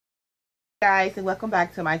Guys, and welcome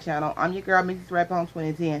back to my channel. I'm your girl, Mrs. Redbone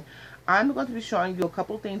 2010. I'm going to be showing you a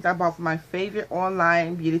couple things I bought from my favorite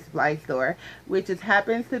online beauty supply store, which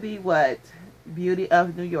happens to be what? Beauty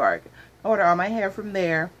of New York. I order all my hair from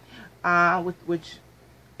there, which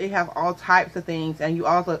they have all types of things. And you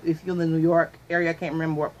also, if you're in the New York area, I can't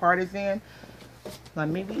remember what part it's in. Let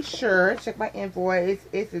me be sure. Check my invoice.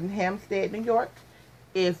 It's in Hampstead, New York.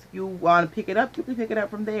 If you want to pick it up, you can pick it up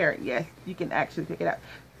from there. Yes, you can actually pick it up.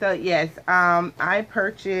 So yes, I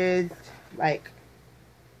purchased, like,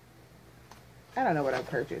 I don't know what I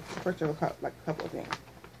purchased. I purchased a couple of things.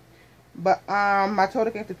 But my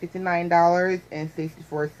total came to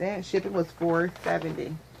 $59.64. Shipping was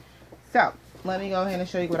 $4.70. So let me go ahead and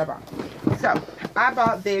show you what I bought. So I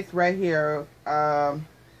bought this right here. I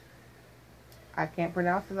can't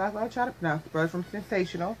pronounce it. I'm gonna try to pronounce it, but it's from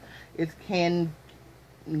Sensational. It's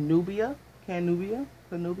Canubia,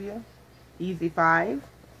 Easy 5.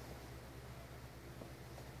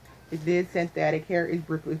 It did synthetic hair. It's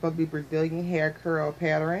supposed to be Brazilian hair curl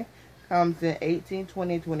pattern. Comes in 18,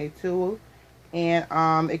 20, 22,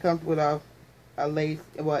 and it comes with a lace,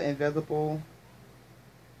 invisible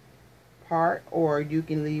part, or you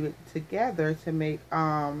can leave it together to make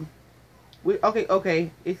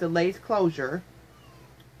okay. It's a lace closure,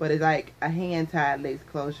 but it's like a hand tied lace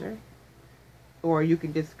closure. Or you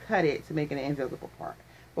can just cut it to make an invisible part.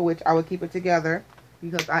 For which I will keep it together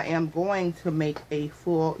because I am going to make a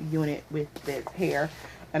full unit with this hair.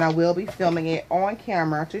 And I will be filming it on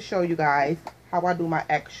camera to show you guys how I do my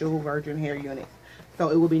actual virgin hair units. So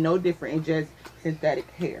it will be no different in just synthetic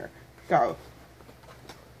hair. So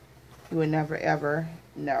you will never ever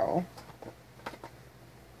know.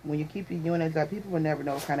 When you keep your units up, people will never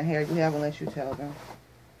know what kind of hair you have unless you tell them.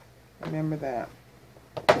 Remember that.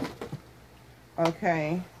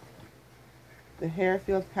 Okay, the hair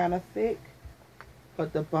feels kind of thick,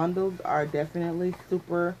 but the bundles are definitely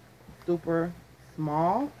super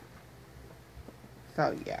small.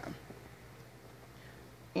 So yeah,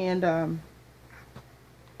 and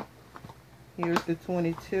here's the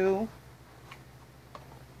 22.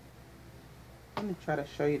 Let me try to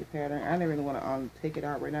show you the pattern. I don't really want to take it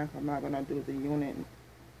out right now because I'm not going to do the unit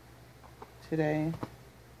today,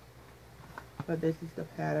 but this is the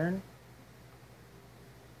pattern.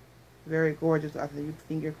 Very gorgeous. After you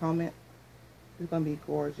finger comb it, it's gonna be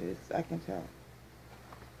gorgeous. I can tell.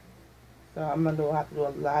 So I'm gonna have to do a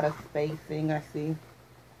lot of spacing. I see,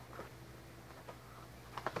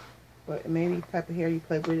 but maybe the type of hair you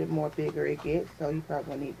play with, it more bigger it gets. So you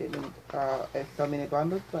probably need it in so many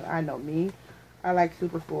bundles. But I know me, I like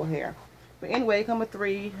super full hair. But anyway, it come with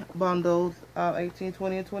 3 bundles, 18,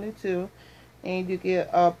 20, and 22, and you get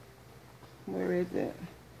a where is it?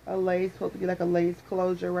 A lace, supposed to be like a lace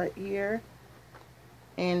closure right here,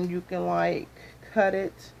 and you can like cut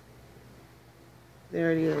it.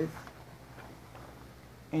 There it is,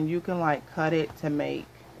 and you can like cut it to make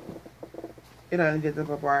it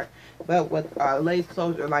invisible part. But with a lace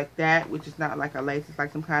closure like that, which is not like a lace, it's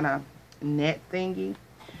like some kind of net thingy,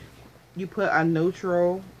 you put a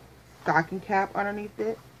neutral stocking cap underneath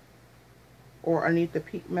it, or underneath the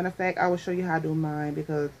peak. Matter of fact, I will show you how to do mine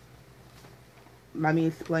because let me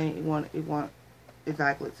explain. It won't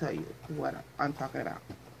exactly tell you what I'm talking about.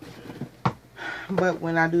 But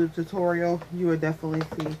when I do the tutorial, you will definitely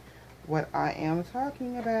see what I am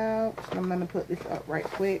talking about. I'm going to put this up right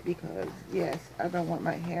quick because, yes, I don't want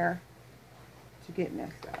my hair to get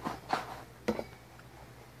messed up.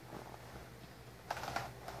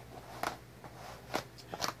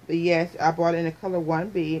 But yes, I bought it in the color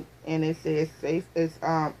 1B, and it says safe is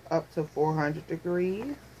up to 400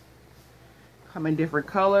 degrees. Come in different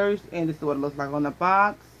colors, and this is what it looks like on the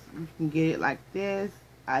box. You can get it like this.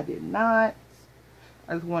 I did not.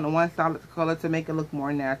 I just wanted one solid color to make it look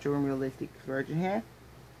more natural and realistic virgin hair.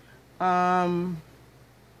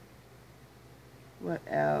 What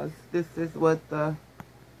else? This is what you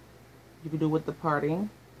can do with the parting.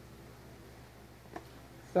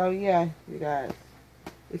 So yeah, you guys,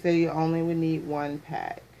 they say you only would need 1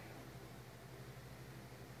 pack.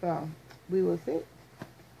 So we will see.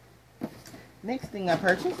 Next thing I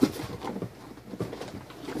purchased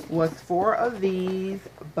was 4 of these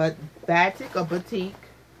batik or boutique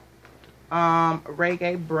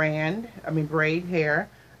reggae braid hair.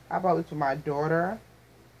 I bought this for my daughter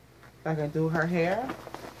so I can do her hair,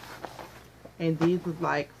 and these was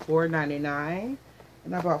like $4.99,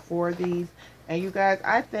 and I bought 4 of these. And you guys,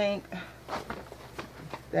 I think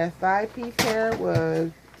that 5-piece hair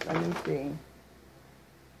was, let me see,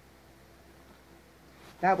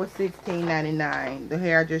 that was $16.99. The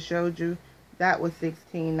hair I just showed you, that was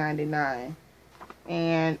 $16.99.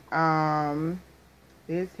 And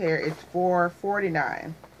This hair is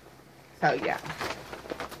 $4.49. So yeah,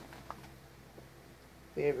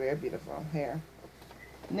 very, very beautiful hair.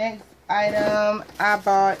 Next item I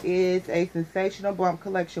bought is a Sensational Bump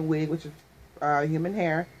Collection wig, which is human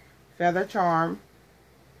hair. Feather Charm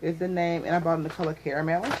is the name, and I bought in the color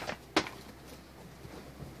Caramel.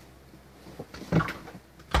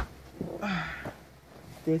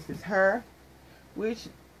 This is her, which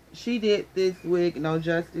she did this wig no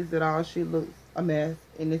justice at all. She looks a mess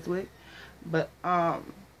in this wig, but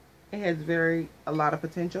it has a lot of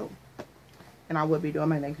potential, and I will be doing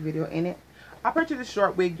my next video in it. I purchased a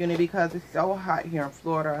short wig unit because it's so hot here in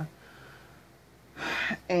Florida,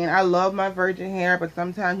 and I love my virgin hair, but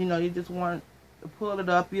sometimes, you know, you just want to pull it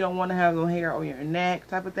up. You don't want to have no hair on your neck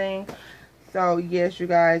type of thing. So yes, you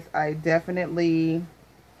guys, I definitely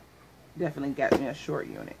got me a short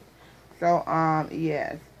unit. So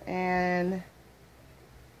yes, and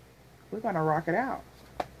we're gonna rock it out.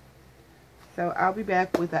 So I'll be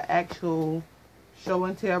back with an actual show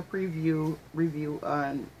and tell review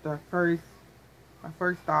on my first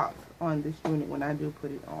thoughts on this unit when I do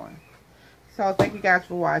put it on. So thank you guys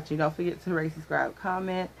for watching. Don't forget to rate, subscribe,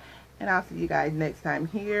 comment, and I'll see you guys next time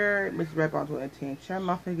here. Miss Redbones 110 channel.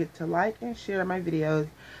 Don't forget to like and share my videos,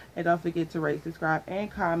 and don't forget to rate, subscribe,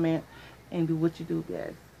 and comment, and do what you do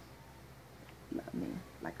best. Love me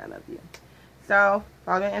like I love you. So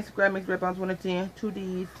follow me on Instagram, Miss Redbones 110, 2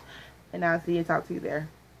 D's, and I'll see you and talk to you there.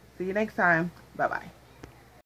 See you next time. Bye bye.